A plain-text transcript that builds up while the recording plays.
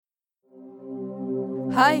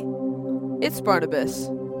Hi, it's Barnabas.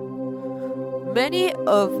 Many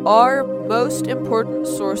of our most important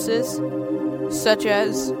sources, such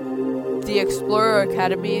as the Explorer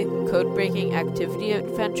Academy Code-Breaking Activity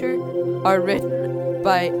Adventure, are written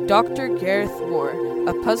by Dr. Gareth Moore,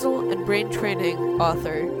 a puzzle and brain training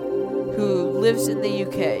author who lives in the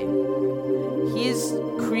UK. He's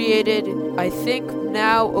created, I think,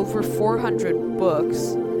 now over 400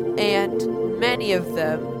 books, and many of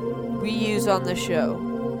them we use on the show.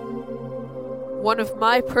 One of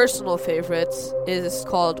my personal favorites is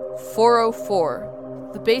called 404.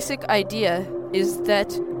 The basic idea is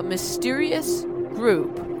that a mysterious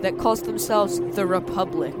group that calls themselves the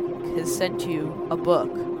Republic has sent you a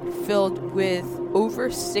book filled with over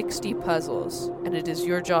 60 puzzles, and it is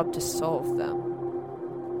your job to solve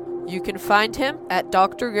them. You can find him at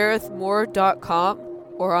drgarethmoore.com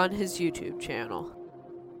or on his YouTube channel.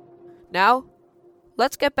 Now,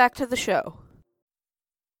 let's get back to the show.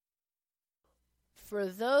 For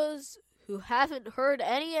those who haven't heard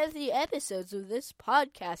any of the episodes of this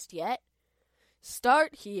podcast yet,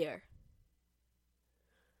 start here.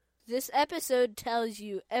 This episode tells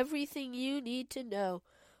you everything you need to know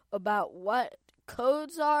about what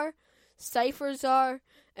codes are, ciphers are,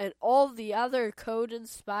 and all the other code and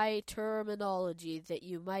spy terminology that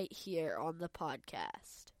you might hear on the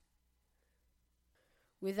podcast.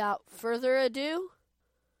 Without further ado,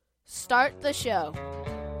 start the show.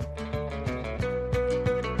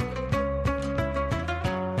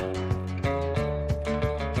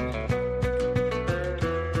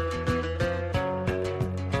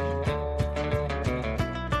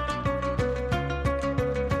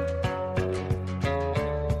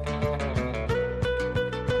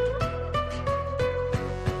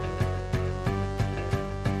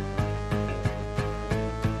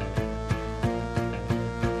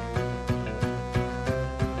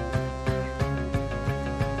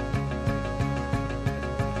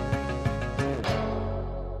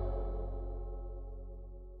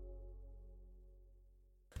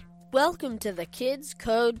 Welcome to the Kids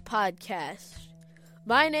Code Podcast.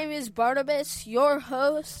 My name is Barnabas, your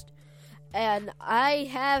host, and I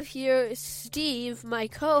have here Steve, my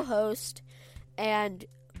co-host, and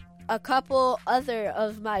a couple other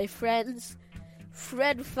of my friends,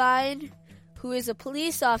 Fred Fine, who is a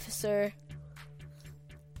police officer,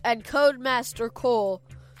 and Codemaster Cole,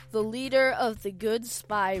 the leader of the Good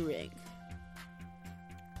Spy Ring.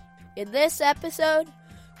 In this episode,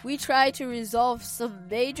 we try to resolve some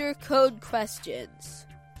major code questions.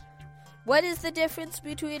 What is the difference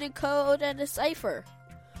between a code and a cipher?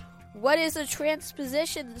 What is a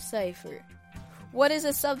transposition cipher? What is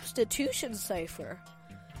a substitution cipher?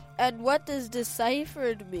 And what does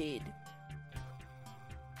deciphered mean?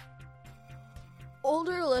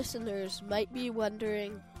 Older listeners might be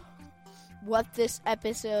wondering what this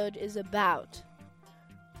episode is about.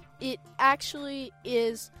 It actually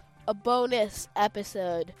is a bonus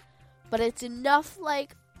episode, but it's enough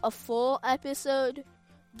like a full episode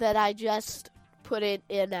that I just put it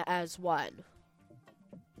in as one.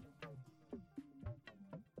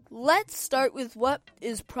 Let's start with what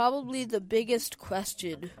is probably the biggest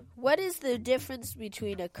question. What is the difference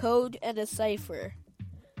between a code and a cipher?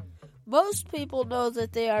 Most people know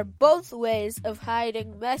that they are both ways of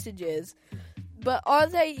hiding messages, but are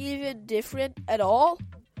they even different at all?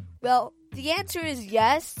 Well, the answer is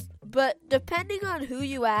yes, but depending on who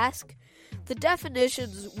you ask, the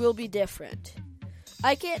definitions will be different.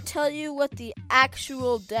 I can't tell you what the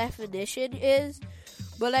actual definition is,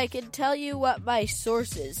 but I can tell you what my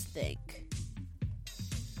sources think.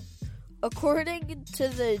 According to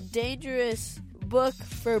the Dangerous Book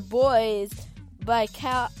for Boys by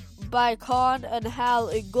Con and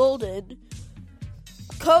Hal Golden,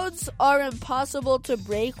 codes are impossible to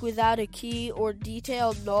break without a key or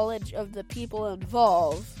detailed knowledge of the people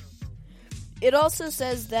involved. It also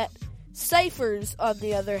says that ciphers, on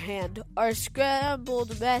the other hand, are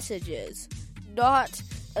scrambled messages, not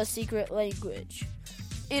a secret language.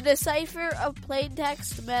 In a cipher, a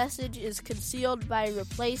plaintext message is concealed by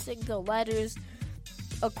replacing the letters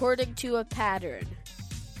according to a pattern.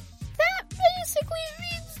 That basically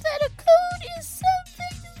means that a code is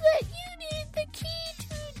something that you need the key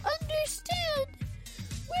to understand,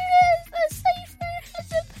 whereas a cipher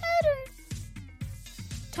has a pattern.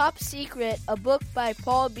 Top Secret, a book by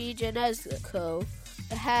Paul B. Janesco,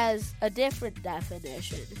 has a different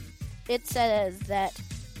definition. It says that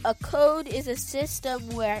a code is a system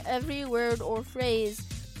where every word or phrase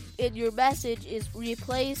in your message is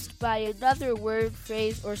replaced by another word,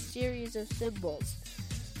 phrase, or series of symbols.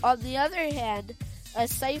 On the other hand, a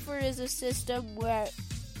cipher is a system where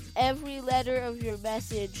every letter of your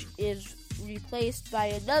message is replaced by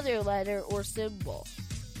another letter or symbol.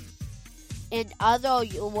 In other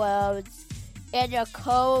words, in a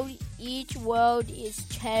code, each word is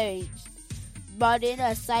changed, but in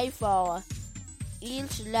a cipher,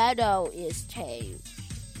 each letter is changed.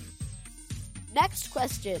 Next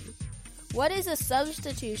question. What is a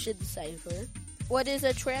substitution cipher? What is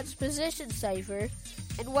a transposition cipher?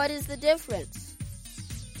 And what is the difference?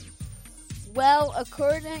 Well,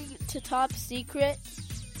 according to Top Secret,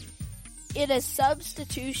 in a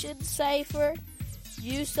substitution cipher,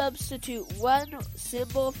 you substitute one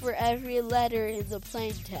symbol for every letter in the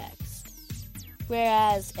plain text.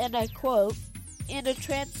 Whereas, and I quote, in a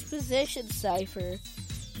transposition cipher,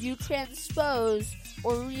 you transpose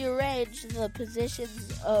or rearrange the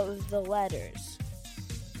positions of the letters.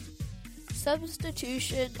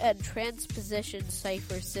 Substitution and transposition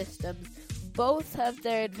cipher systems both have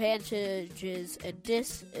their advantages and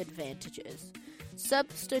disadvantages.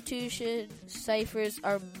 Substitution ciphers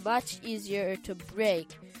are much easier to break.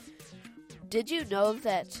 Did you know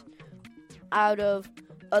that out of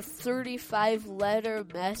a 35-letter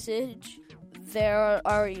message, there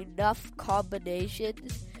are enough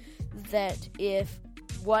combinations that if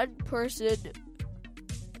one person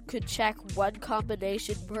could check one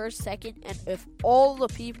combination per second, and if all the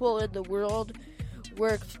people in the world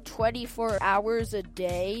worked 24 hours a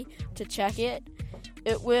day to check it,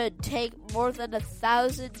 it would take more than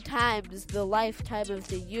 1,000 times the lifetime of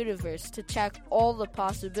the universe to check all the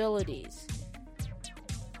possibilities.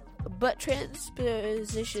 But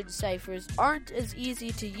transposition ciphers aren't as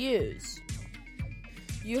easy to use.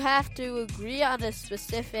 You have to agree on a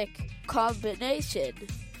specific combination,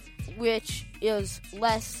 which is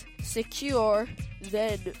less secure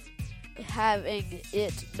than having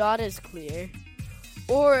it not as clear.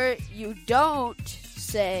 Or you don't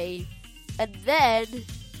say, and then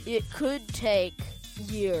it could take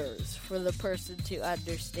years for the person to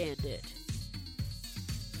understand it.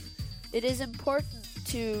 It is important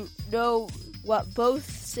to know what both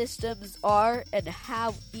systems are and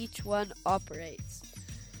how each one operates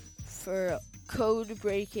for code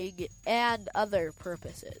breaking and other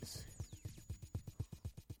purposes.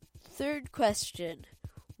 Third question.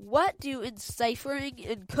 What do enciphering,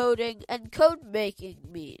 encoding, and code making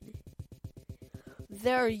mean?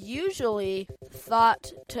 They're usually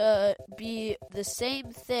thought to be the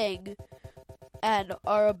same thing and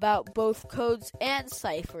are about both codes and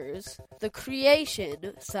ciphers, the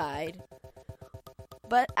creation side.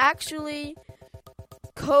 But actually,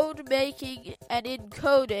 code making and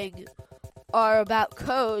encoding are about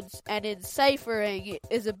codes, and enciphering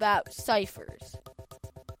is about ciphers.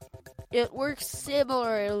 It works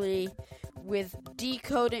similarly with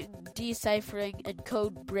decoding, deciphering, and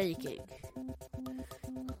code breaking.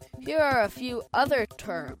 Here are a few other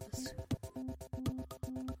terms.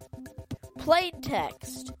 Plain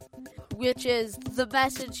text, which is the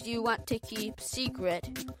message you want to keep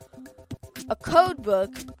secret. A code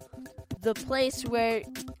book, the place where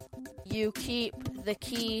you keep the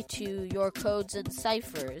key to your codes and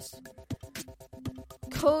ciphers.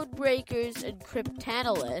 Code breakers and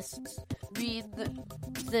cryptanalysts mean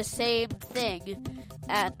the same thing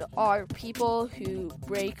and are people who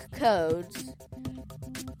break codes.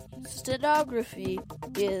 Stenography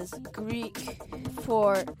is Greek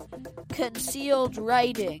for concealed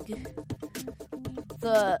writing,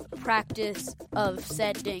 the practice of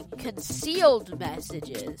sending concealed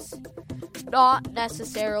messages, not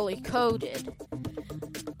necessarily coded.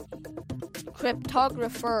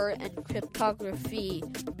 Cryptographer and cryptography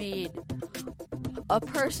mean a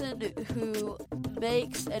person who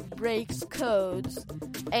makes and breaks codes,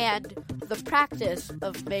 and the practice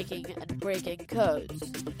of making and breaking codes,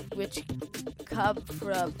 which come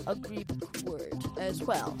from a Greek word as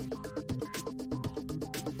well.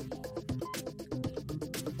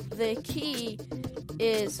 The key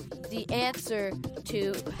is the answer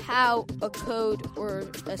to how a code or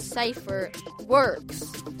a cipher works.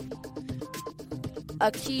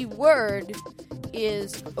 A key word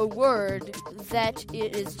is a word that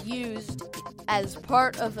it is used as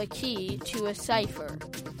part of a key to a cipher.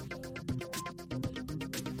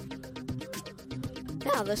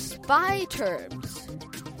 Now, the spy terms.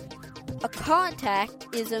 A contact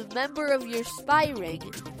is a member of your spy ring,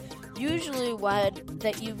 usually one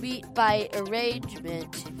that you meet by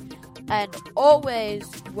arrangement, and always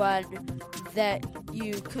one that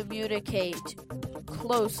you communicate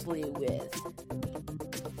closely with.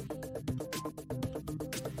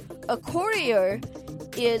 A courier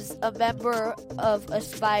is a member of a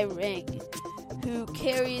spy ring. who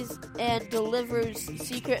carries and delivers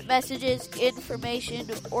secret messages, information,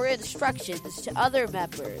 or instructions to other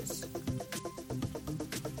members.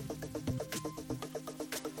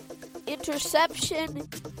 Interception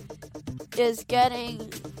is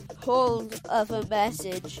getting hold of a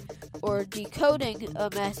message or decoding a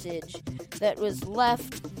message that was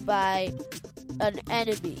left by an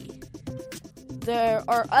enemy. There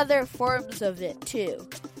are other forms of it too: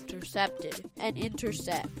 intercepted and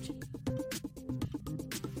intercept.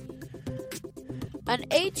 An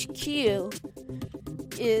HQ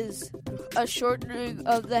is a shortening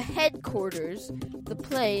of the headquarters, the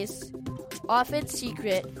place, often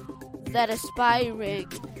secret, that a spy ring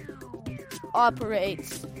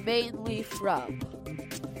operates mainly from.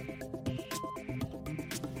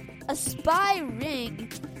 A spy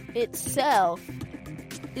ring itself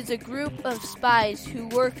is a group of spies who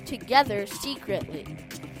work together secretly.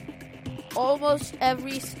 Almost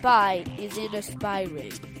every spy is in a spy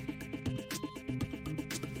ring.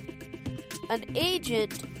 An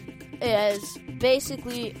agent is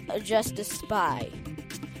basically just a spy.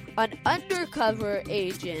 An undercover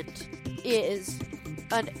agent is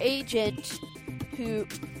an agent who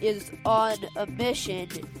is on a mission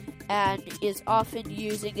and is often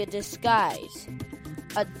using a disguise.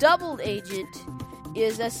 A double agent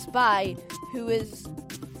is a spy who is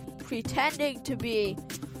pretending to be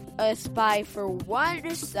a spy for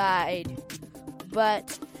one side,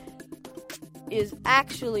 but is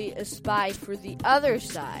actually a spy for the other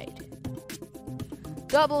side.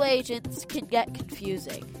 Double agents can get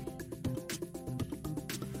confusing.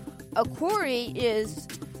 A quarry is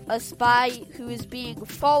a spy who is being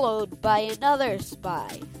followed by another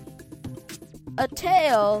spy. A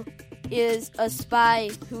tail is a spy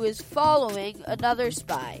who is following another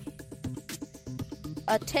spy.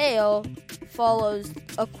 A tail follows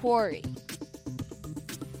a quarry.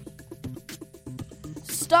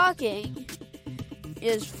 Stalking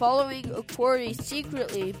is following a quarry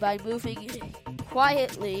secretly by moving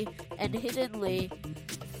quietly and hiddenly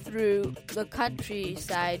through the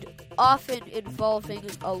countryside, often involving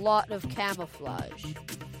a lot of camouflage.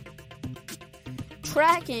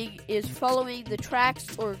 Tracking is following the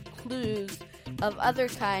tracks or clues of other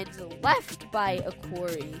kinds left by a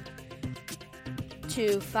quarry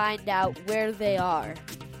to find out where they are.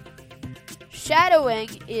 Shadowing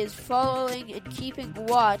is following and keeping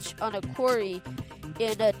watch on a quarry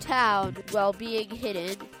in a town while being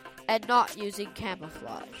hidden and not using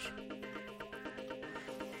camouflage.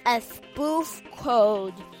 A spoof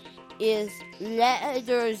code is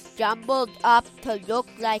letters jumbled up to look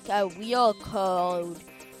like a real code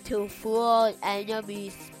to fool enemy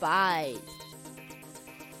spies.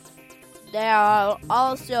 There are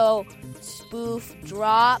also spoof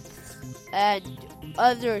drops and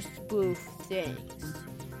other spoof things.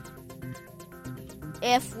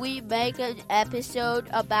 If we make an episode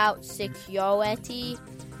about security,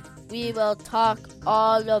 we will talk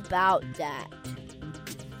all about that.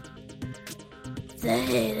 The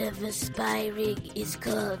head of a spy ring is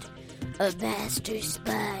called a master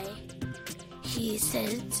spy. He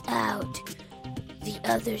sends out the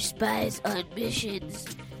other spies on missions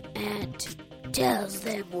and tells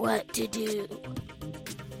them what to do.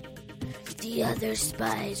 The other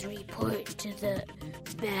spies report to the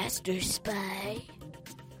master spy,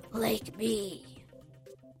 like me.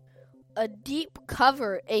 A deep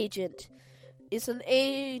cover agent is an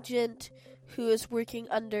agent who is working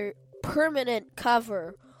under permanent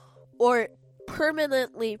cover or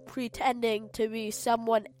permanently pretending to be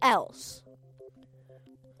someone else.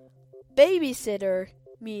 Babysitter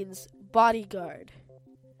means bodyguard.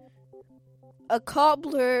 A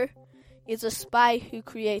cobbler is a spy who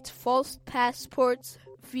creates false passports,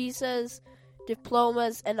 visas,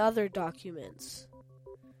 diplomas, and other documents.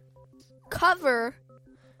 Cover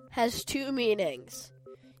has two meanings.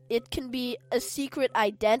 It can be a secret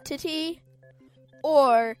identity,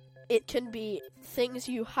 or it can be things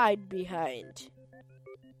you hide behind.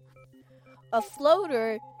 A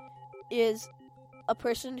floater is a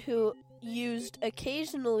person who used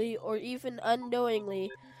occasionally or even unknowingly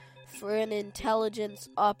for an intelligence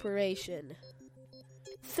operation.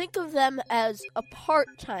 Think of them as a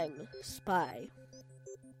part-time spy.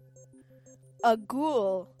 A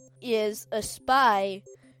ghoul is a spy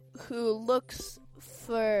who looks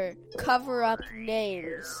for cover-up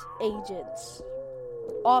names, agents,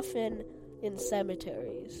 often in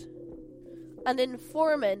cemeteries. An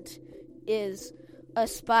informant is a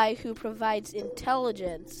spy who provides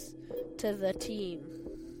intelligence to the team.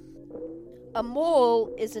 A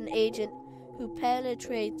mole is an agent who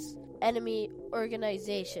penetrates enemy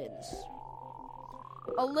organizations.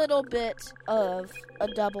 a little bit of a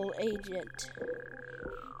double agent.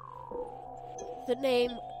 The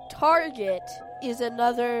name target is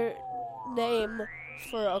another name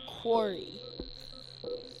for a quarry.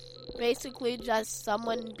 Basically just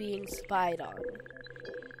someone being spied on.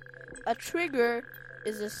 A trigger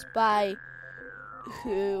is a spy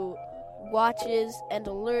who watches and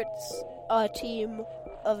alerts a team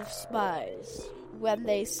of spies when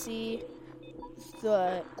they see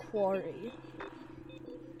the quarry.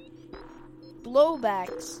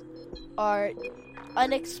 Blowbacks are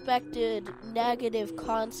unexpected negative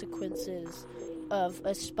consequences of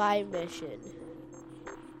a spy mission.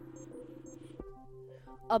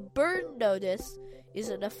 A burn notice is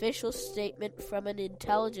an official statement from an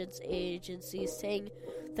intelligence agency saying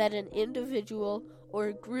that an individual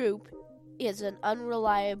or group is an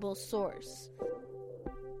unreliable source.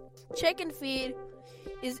 Chicken feed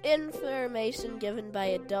is information given by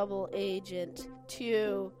a double agent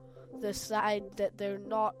to the side that they're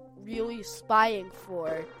not really spying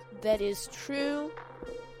for, that is true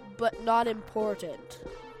but not important.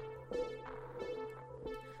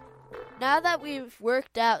 Now that we've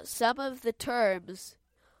worked out some of the terms,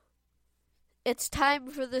 it's time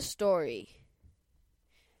for the story.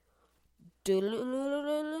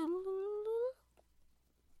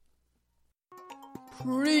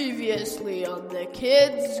 Previously on the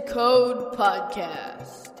Kids Code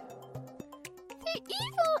Podcast. The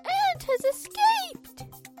evil ant has escaped!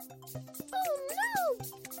 Oh no!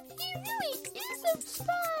 He really is a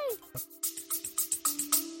spy!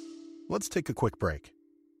 Let's take a quick break.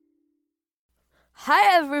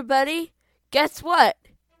 Hi everybody! Guess what?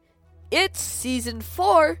 It's season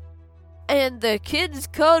 4, and the Kids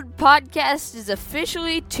Code Podcast is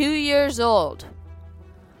officially 2 years old.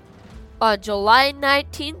 On July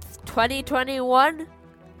 19th, 2021,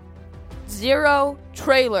 Zero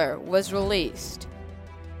trailer was released.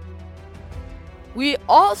 We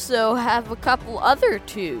also have a couple other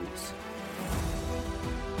 2s.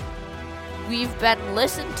 We've been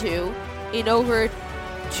listened to in over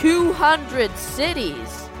 200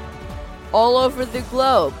 cities all over the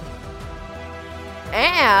globe.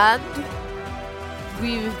 And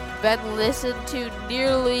we've been listened to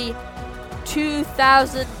nearly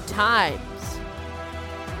 2,000 times.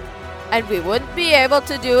 And we wouldn't be able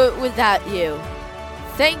to do it without you.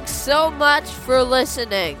 Thanks so much for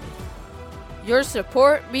listening. Your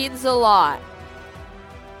support means a lot.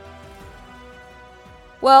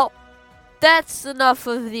 Well, that's enough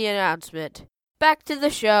of the announcement. Back to the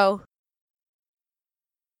show.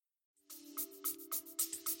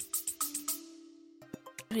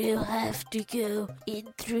 We'll have to go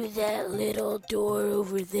in through that little door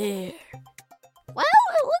over there. Well,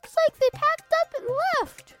 it looks like they packed up and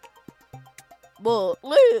left. But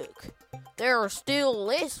look, there's still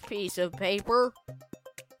this piece of paper.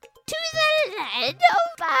 To the land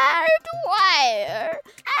of barbed wire,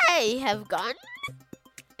 I have gone.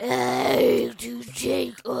 I'll to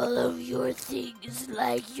take all of your things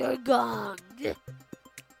like you're gone.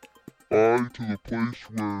 I to the place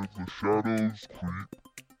where the shadows creep.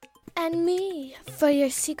 And me for your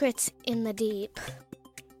secrets in the deep.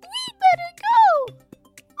 We better go!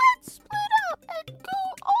 Let's split up and go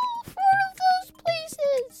all 4 of those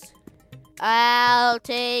places. I'll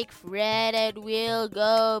take Fred and we'll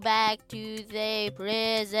go back to the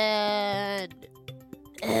prison.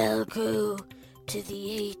 I'll go to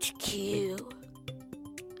the HQ.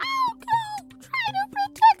 I'll go try to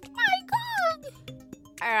protect my gun.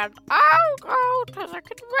 And I'll go to the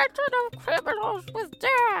convention of criminals with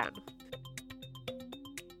Dan.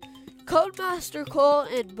 Codemaster Cole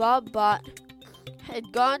and Bob Bot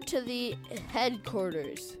had gone to the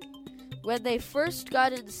headquarters. When they first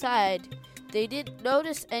got inside, they didn't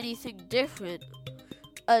notice anything different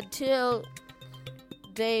until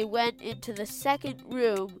they went into the second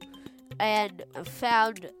room and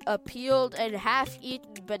found a peeled and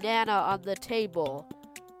half-eaten banana on the table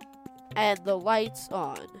and the lights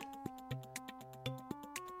on.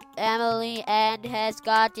 Emily Ann has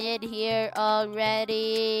gotten here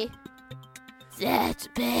already. That's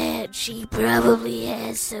bad. She probably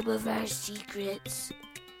has some of our secrets,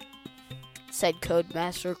 said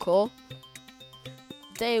Codemaster Cole.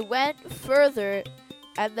 They went further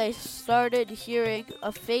and they started hearing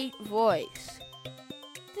a faint voice.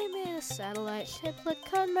 They made a satellite ship like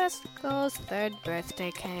Codemaster Cole's 3rd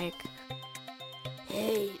birthday cake.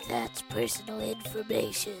 Hey, that's personal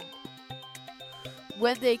information.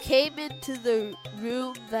 When they came into the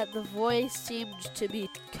room that the voice seemed to be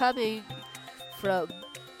coming from,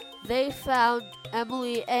 they found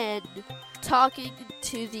Emily Ann talking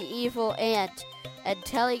to the evil ant and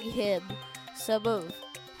telling him some of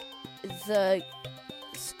the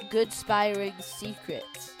good spying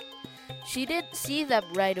secrets. She didn't see them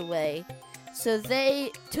right away, so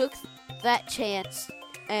they took that chance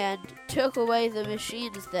and took away the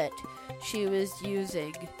machines that she was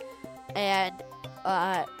using and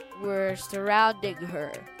were surrounding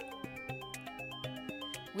her.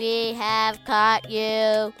 We have caught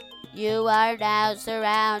you. You are now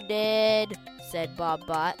surrounded, said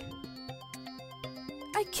Bobbot.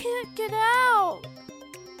 I can't get out,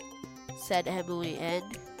 said Emily N.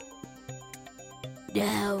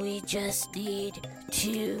 Now we just need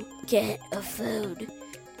to get a phone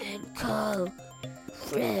and call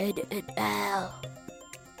Fred and Al,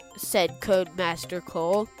 said Codemaster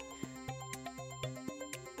Cole.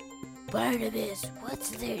 Barnabas,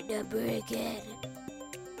 what's their number again?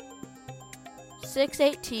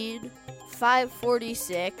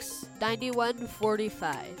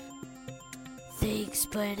 618-546-9145. Thanks,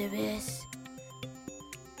 Barnabas.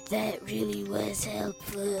 That really was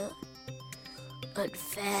helpful. And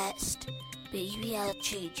fast. Maybe I'll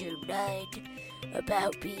change your mind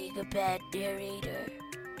about being a bad narrator.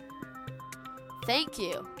 Thank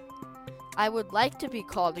you. I would like to be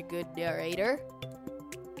called a good narrator.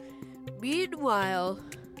 Meanwhile,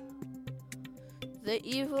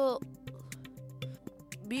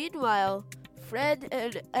 Fred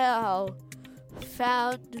and Al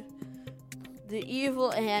found the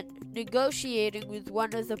evil ant negotiating with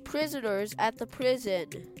one of the prisoners at the prison.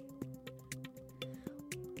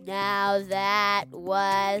 Now that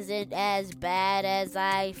wasn't as bad as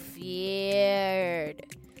I feared.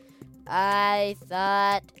 I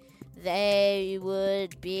thought they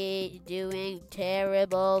would be doing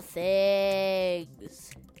terrible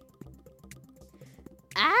things.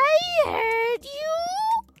 I heard you?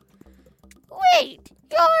 Wait,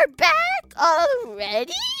 you're back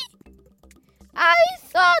already? I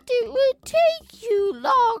thought it would take you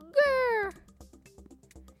longer.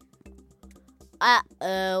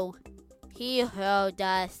 Uh-oh, he heard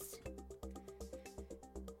us.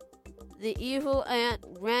 The evil ant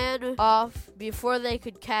ran off before they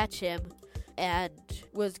could catch him and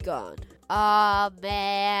was gone. Aw,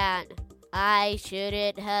 man, I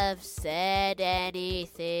shouldn't have said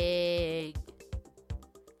anything.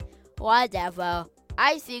 Whatever,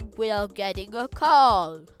 I think we're getting a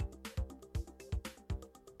call.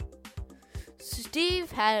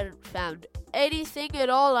 Steve hadn't found anything at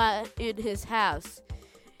all in his house.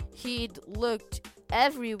 He'd looked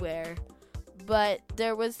everywhere, but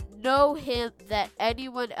there was no hint that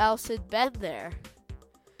anyone else had been there.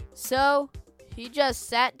 So he just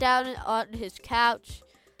sat down on his couch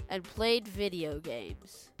and played video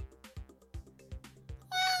games.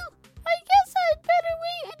 Well, I guess I'd better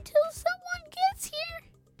wait until someone gets here.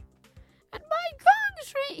 And my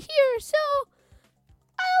gong's right here, so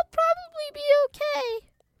I'll probably be okay.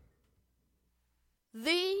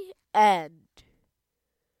 The end.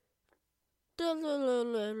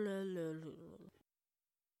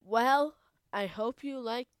 Well, I hope you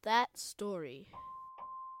liked that story.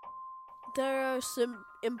 There are some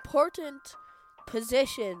important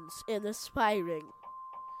positions in the spy ring.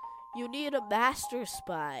 You need a master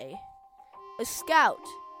spy, a scout,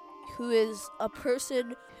 who is a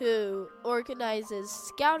person who organizes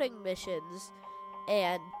scouting missions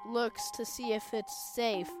and looks to see if it's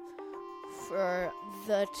safe for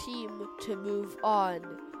the team to move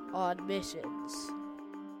on missions.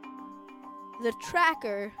 The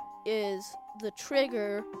tracker is the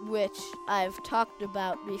trigger, which I've talked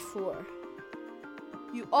about before.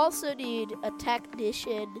 You also need a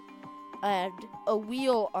technician and a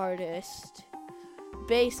wheel artist,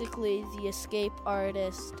 basically the escape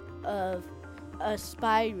artist of a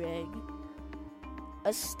spy ring,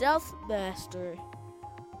 a stealth master,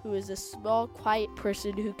 who is a small, quiet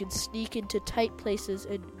person who can sneak into tight places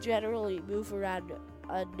and generally move around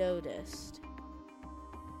unnoticed.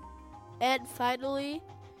 And finally,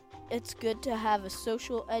 it's good to have a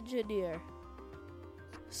social engineer,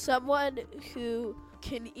 someone who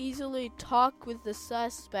can easily talk with the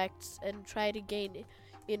suspects and try to gain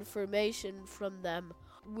information from them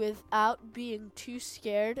without being too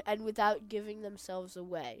scared and without giving themselves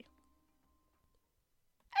away.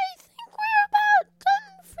 I think we're about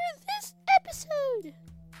done for this episode.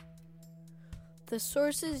 The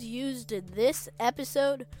sources used in this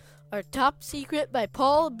episode are Top Secret by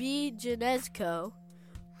Paul B. Janesco,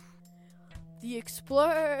 The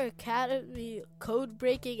Explorer Academy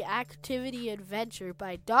Code-Breaking Activity Adventure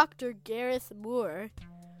by Dr. Gareth Moore,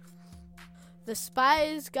 The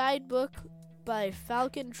Spy's Guidebook by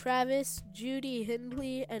Falcon Travis, Judy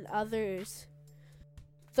Hindley, and others,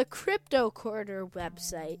 the Crypto Corner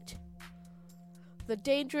website, The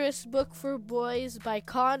Dangerous Book for Boys by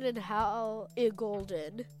Con and Hal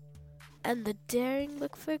Golden. And The Daring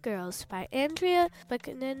Book for Girls by Andrea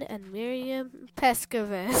Buchanan and Miriam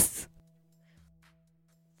Pescovitz.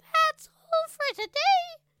 That's all for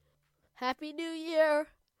today. Happy New Year,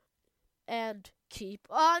 and keep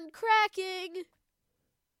on cracking!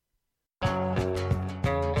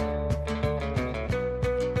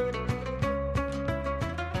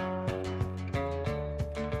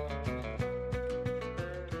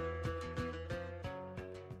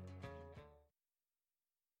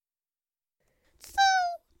 So,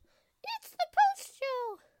 it's the post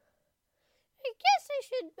show. I guess I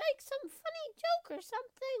should make some funny joke or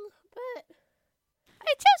something, but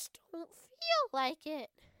I just don't feel like it.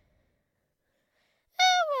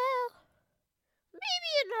 Oh well,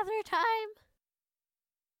 maybe another time.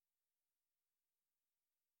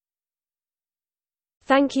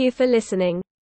 Thank you for listening.